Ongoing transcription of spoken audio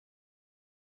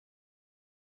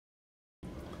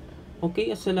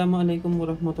Okay, assalamualaikum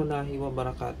warahmatullahi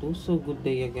wabarakatuh. So, good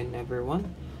day again, everyone.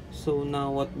 So, now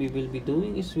what we will be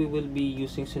doing is we will be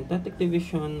using synthetic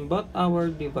division, but our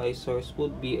divisors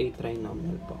would be a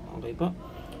trinomial po. Okay po?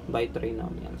 By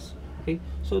trinomials. Okay,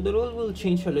 so the rule will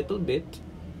change a little bit.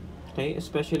 Okay,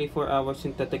 especially for our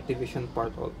synthetic division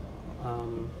part of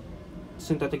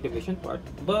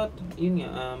But, yun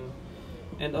nga,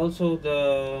 and also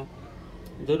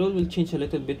the rule will change a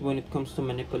little bit when it comes to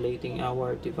manipulating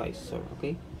our divisor,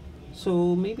 okay?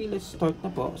 So maybe let's start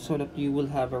na po so that you will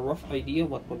have a rough idea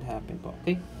what would happen po,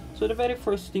 okay? So the very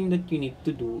first thing that you need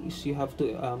to do is you have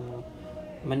to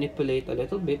manipulate a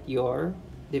little bit your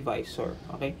divisor,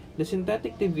 okay? The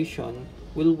synthetic division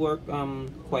will work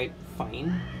quite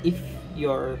fine if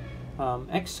your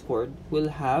x squared will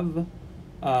have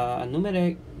a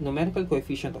numerical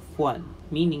coefficient of 1,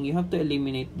 meaning you have to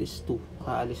eliminate this 2.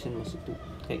 Aalisin mo si 2.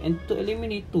 Okay, and to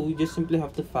eliminate 2, you just simply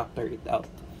have to factor it out.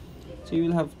 So you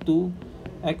will have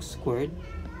 2x squared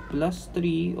plus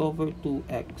 3 over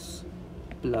 2x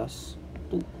plus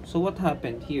 2. So what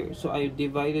happened here? So I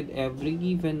divided every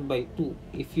given by 2.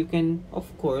 If you can, of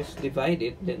course, divide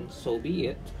it, then so be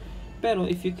it. Pero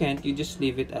if you can't, you just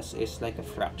leave it as is, like a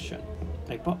fraction.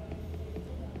 Okay po?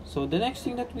 So the next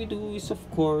thing that we do is, of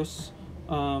course,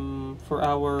 for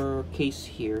our case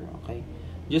here, okay,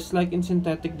 just like in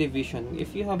synthetic division,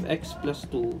 if you have x plus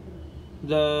 2,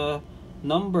 the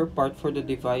number part for the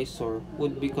divisor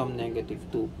would become negative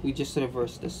 2. We just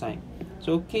reverse the sign.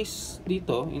 So case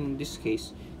dito, in this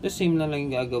case, the same na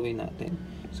lang yung gagawin natin.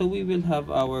 So we will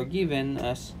have our given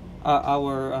as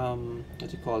what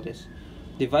you call this,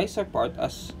 divisor part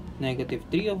as negative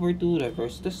 3 over 2,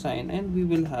 reverse the sign, and we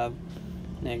will have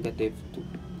negative 2.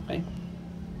 Okay?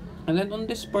 And then on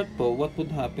this part po, what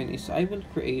would happen is I will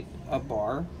create a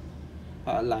bar,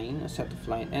 a line, a set of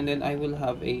line, and then I will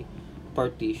have a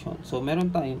partition. So meron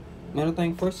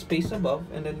tayong first space above,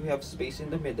 and then we have space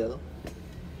in the middle,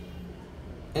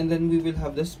 and then we will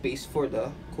have the space for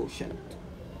the quotient.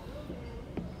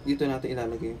 Dito natin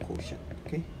ilalagay yung quotient.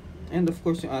 Okay? And of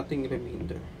course yung ating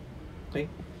remainder. Okay?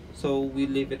 So we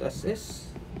leave it as is.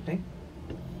 Okay?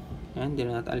 And hindi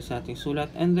na natin alis natin sulat.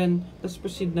 And then, let's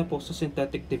proceed na po sa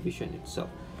synthetic division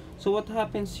itself. So, what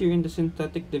happens here in the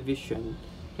synthetic division,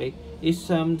 okay, is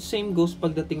same goes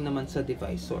pagdating naman sa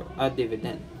divisor,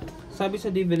 dividend. Sabi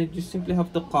sa dividend, you simply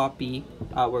have to copy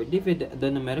our dividend, the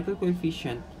numerical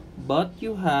coefficient, but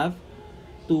you have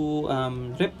to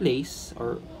replace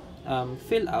or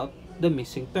fill out the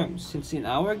missing terms. Since in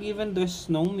our given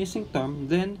there's no missing term,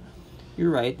 then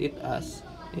you write it as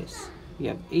is.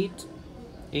 We have 8,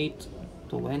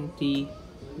 20,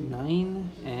 9,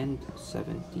 and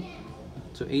 70.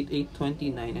 So 8, 8, 20,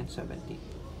 9, and 70.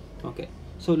 Okay,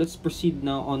 so let's proceed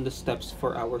now on the steps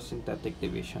for our synthetic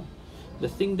division. The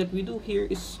thing that we do here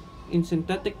is, in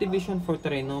synthetic division for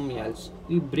trinomials,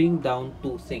 we bring down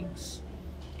two things.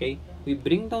 Okay, we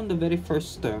bring down the very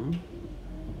first term,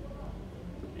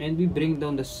 and we bring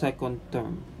down the second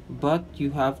term. But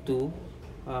you have to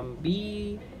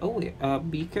be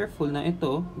careful na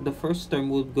ito, the first term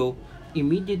will go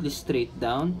immediately straight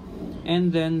down,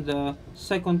 and then the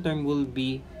second term will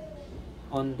be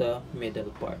on the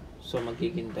middle part. So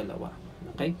magiging dalawa.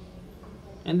 Okay?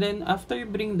 And then after you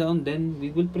bring down, then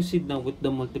we will proceed now with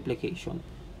the multiplication.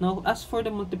 Now as for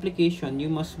the multiplication, you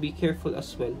must be careful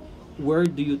as well. Where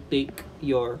do you take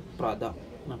your product?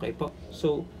 Okay po?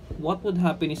 So what would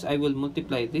happen is I will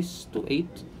multiply this to 8,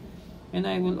 and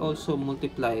I will also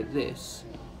multiply this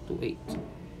to 8.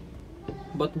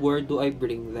 But where do I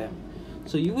bring them?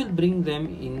 So you will bring them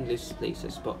in these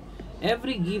places po.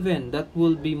 Every given that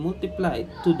will be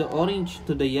multiplied to the orange,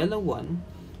 to the yellow one,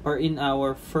 or in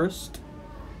our first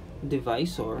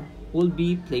divisor, will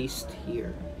be placed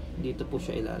here. Dito po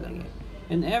siya ilalagay.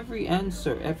 And every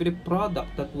answer, every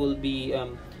product that will be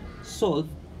solved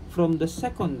from the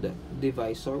second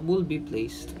divisor will be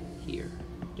placed here.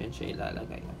 Diyan siya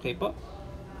ilalagay. Okay po?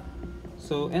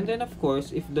 So, and then of course,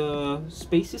 if the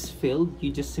space is filled, you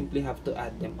just simply have to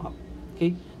add them up.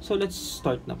 Okay? So, let's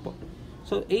start na po.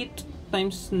 So, 8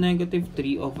 times negative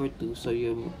 3 over 2. So,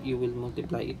 you will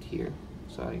multiply it here.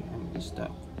 Sorry, I missed the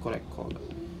correct color.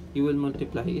 You will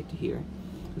multiply it here.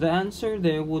 The answer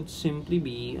there would simply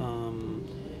be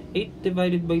 8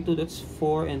 divided by 2, that's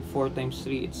 4, and 4 times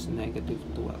 3, it's negative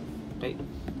 12. Okay?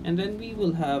 And then we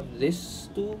will have this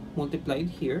 2 multiplied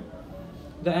here.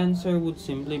 The answer would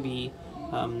simply be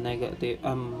negative,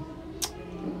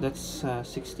 that's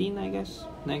 16, I guess.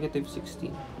 Negative 16.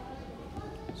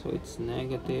 So it's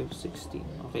negative 16.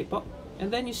 Okay po? And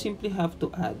then you simply have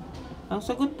to add. Ang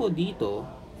sagot po dito,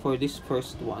 for this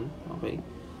first one, okay,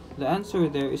 the answer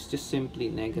there is just simply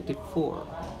negative 4.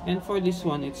 And for this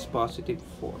one, it's positive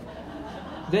 4.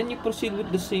 Then you proceed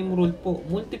with the same rule po.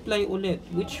 Multiply ulit.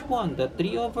 Which one? The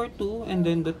 3 over 2 and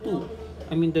then the 2.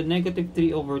 I mean the negative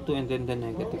 3 over 2 and then the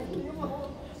negative 2.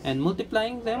 And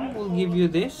multiplying them will give you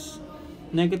this.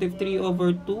 Negative 3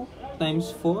 over 2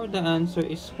 times 4. The answer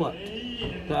is what?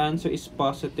 The answer is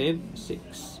positive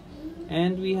 6.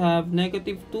 And we have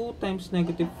negative 2 times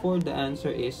negative 4. The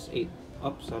answer is 8.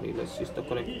 Oh, sorry. Let's use the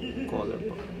correct color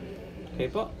po. Okay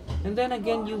po. And then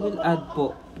again, you will add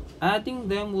po. Adding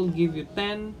them will give you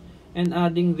 10. And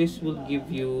adding this will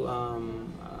give you,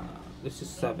 this is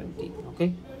 17.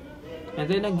 Okay?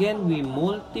 And then again, we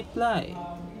multiply.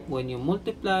 When you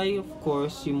multiply, of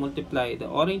course, you multiply the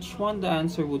orange one. The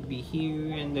answer would be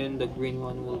here. And then the green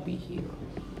one will be here.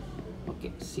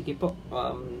 Okay, sige po.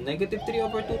 Negative 3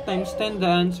 over 2 times 10, the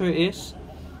answer is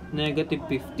negative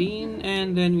 15.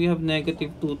 And then we have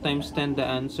negative 2 times 10, the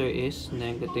answer is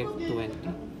negative 20.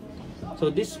 So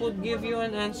this would give you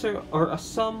an answer or a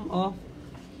sum of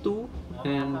 2.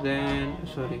 And then,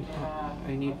 sorry,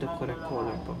 I need the correct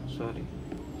color po. Sorry.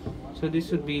 So this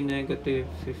would be negative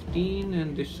 15.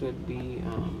 And this would be,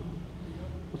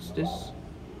 what's this?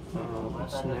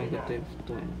 It's negative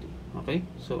 20. Okay,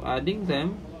 so adding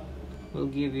them will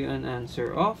give you an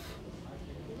answer of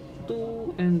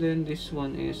 2, and then this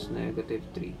one is negative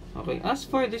 3. Okay, as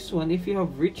for this one, if you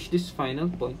have reached this final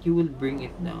point, you will bring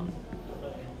it down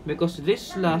because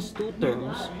this last two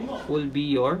terms will be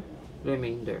your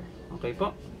remainder. Okay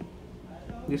po?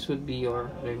 This would be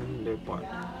your remainder part.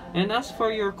 And as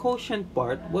for your quotient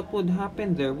part, what would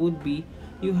happen there would be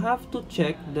you have to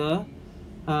check the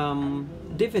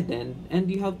dividend, and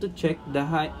you have to check the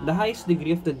highest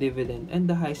degree of the dividend and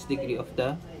the highest degree of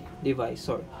the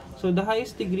divisor. So the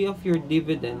highest degree of your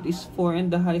dividend is 4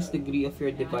 and the highest degree of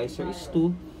your divisor is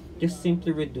 2. Just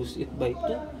simply reduce it by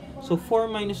 2. So 4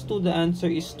 minus 2, the answer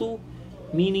is 2,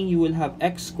 meaning you will have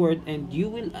x squared, and you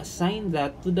will assign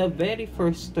that to the very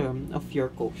first term of your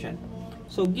quotient.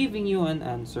 So giving you an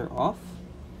answer of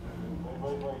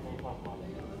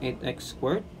 8x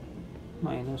squared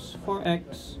minus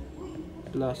 4x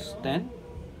plus 10,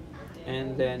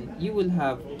 and then you will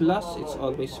have plus, it's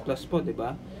always plus po,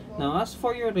 diba? Now as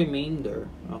for your remainder,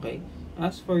 okay,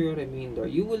 as for your remainder,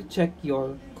 you will check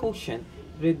your quotient,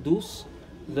 reduce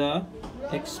the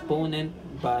exponent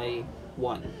by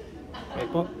 1. Okay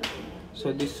po?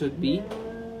 So this would be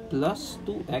plus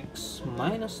 2x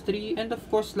minus 3, and of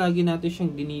course lagi natin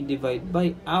siyang dinidivide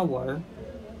by our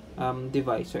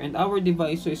divisor, and our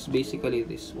divisor is basically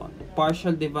this one,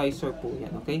 partial divisor po yan.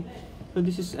 Okay, so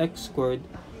this is x squared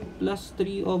plus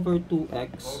 3 over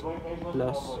 2x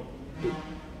plus 2.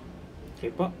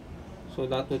 Okay po, so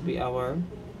that would be our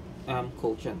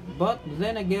quotient. But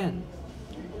then again,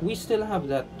 we still have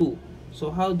that 2. So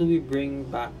how do we bring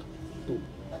back 2?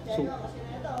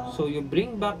 So you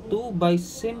bring back 2 by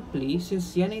simply,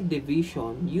 since yan ay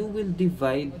division, you will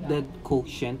divide the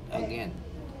quotient again.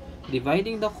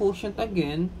 Dividing the quotient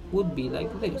again would be like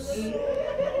this.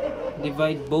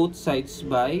 Divide both sides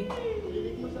by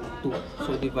 2.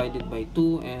 So divided by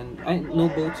 2, and no,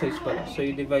 both sides pala. So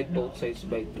you divide both sides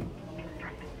by 2.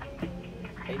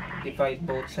 Okay? Divide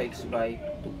both sides by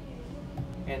 2.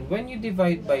 And when you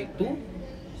divide by 2,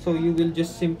 so you will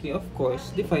just simply, of course,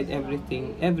 divide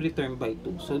everything, every term by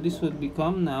 2. So this would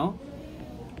become now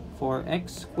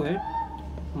 4x squared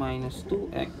minus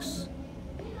 2x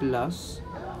plus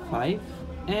 5,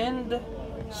 and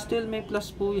still may plus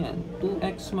po yan,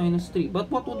 2x minus 3. But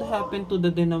what would happen to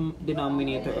the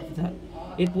denominator of that?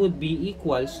 It would be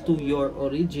equals to your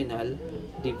original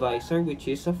divisor, which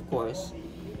is of course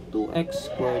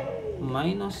 2x squared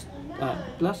minus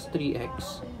plus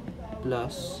 3x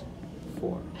plus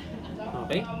 4.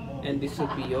 Okay, and this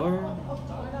would be your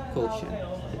quotient.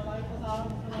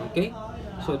 Okay,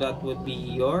 so that would be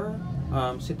your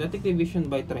synthetic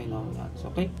division by trinomials.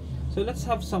 Okay, so let's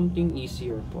have something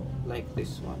easier po, like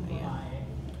this one. Ayan.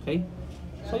 Okay,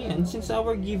 so yan, since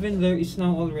our given there is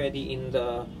now already in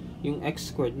the yung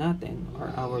x squared natin, or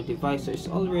our divisor is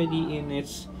already in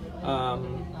its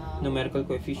numerical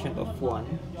coefficient of 1.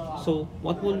 So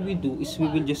what will we do is we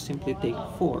will just simply take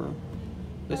 4.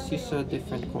 Let's use a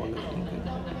different color.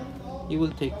 You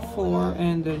will take 4,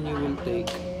 and then you will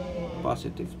take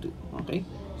positive 2. Okay,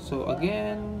 so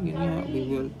again, we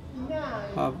will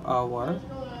have our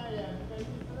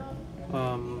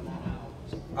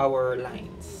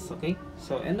lines. Okay,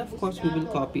 so and of course we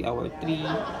will copy our 3,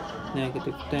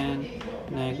 negative 10,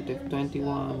 negative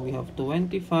 21, we have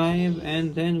 25,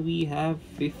 and then we have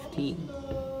 15.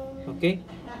 Okay,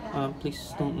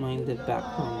 Please don't mind the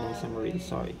background noise. I'm really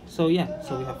sorry. So yeah,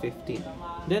 so we have 15.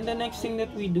 Then the next thing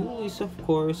that we do is, of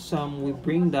course, we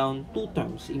bring down two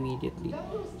terms immediately.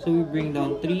 So we bring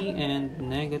down 3 and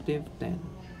negative 10.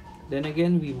 Then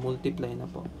again, we multiply na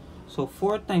po. So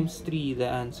 4 times 3, the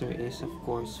answer is, of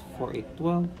course, 4, 8,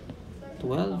 12.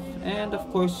 12. And of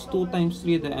course, 2 times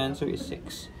 3, the answer is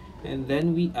 6. And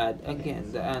then we add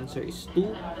again. The answer is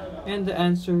 2. And the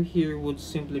answer here would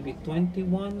simply be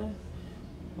 21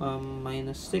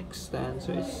 minus 6. The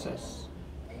answer is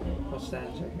what's the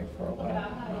answer here for a while?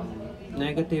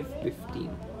 Negative 15.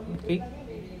 Okay?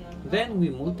 Then we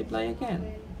multiply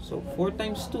again. So 4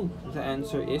 times 2. The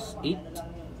answer is 8.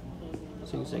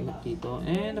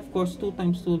 And of course, 2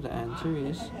 times 2, the answer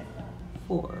is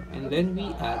 4. And then we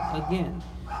add again.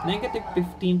 Negative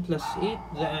 15 plus 8,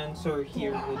 the answer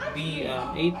here would be 8,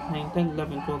 9, 10,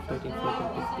 11, 12, 13, 14,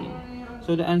 15.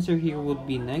 So the answer here would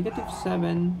be negative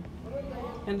 7.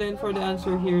 And then for the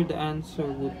answer here, the answer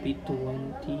would be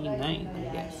 29,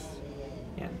 I guess.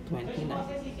 Yeah,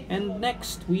 29. And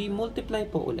next, we multiply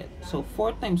po ulit. So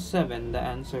 4 times 7, the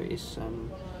answer is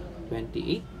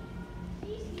 28.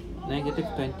 Negative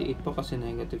 28 po kasi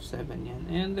negative 7 yan.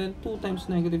 And then 2 times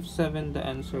negative 7, the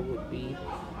answer would be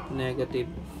negative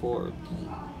 40.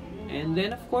 And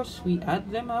then of course, we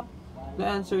add them up. The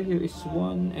answer here is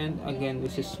 1. And again,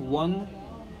 this is 1.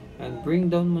 And bring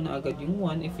down mo na agad yung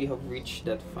 1 if you have reached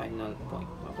that final point.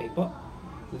 Okay po?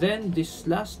 Then this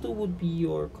last two would be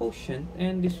your quotient.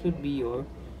 And this would be your,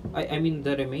 I mean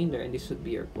the remainder. And this would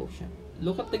be your quotient.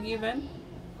 Look at the given.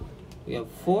 We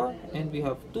have 4 and we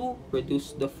have 2.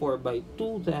 Reduce the 4 by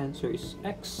 2. The answer is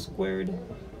x squared.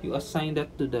 You assign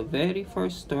that to the very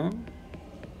first term.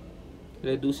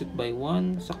 Reduce it by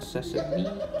 1 successively.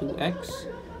 2x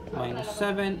minus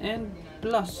 7 and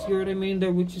plus your remainder,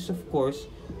 which is of course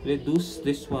reduce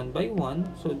this one by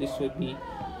 1. So this would be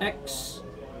x,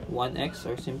 1x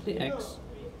or simply x,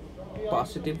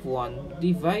 positive 1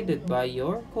 divided by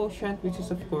your quotient, which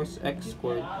is of course x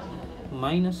squared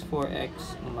minus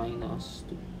 4x minus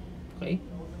 2. Okay?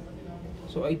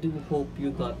 So I do hope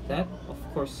you got that. Of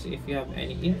course, if you have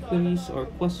any inquiries or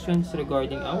questions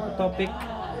regarding our topic,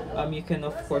 you can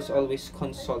of course always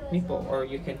consult me po, or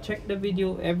you can check the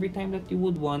video every time that you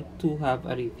would want to have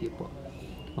a review po.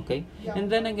 Okay?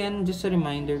 And then again, just a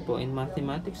reminder po, in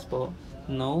mathematics po,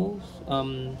 no,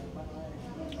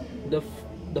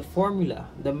 the formula,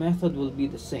 the method will be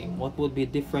the same. What would be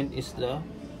different is the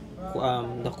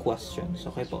questions.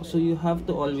 Okay po, so you have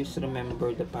to always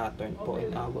remember the pattern po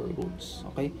in our rules.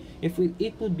 Okay,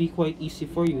 it would be quite easy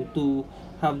for you to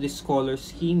have this color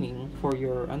scheming for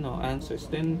your answers,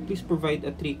 then please provide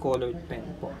a 3-colored pen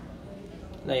po,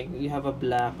 like you have a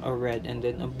black, a red, and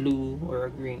then a blue or a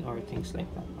green or things like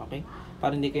that. Okay,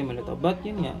 para hindi kayo malito. But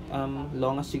yun nga,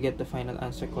 long as you get the final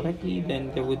answer correctly, then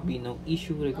there would be no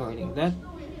issue regarding that.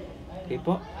 Okay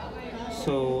po.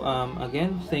 So,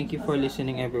 again, thank you for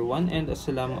listening everyone, and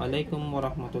Assalamualaikum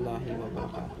warahmatullahi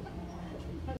wabarakatuh.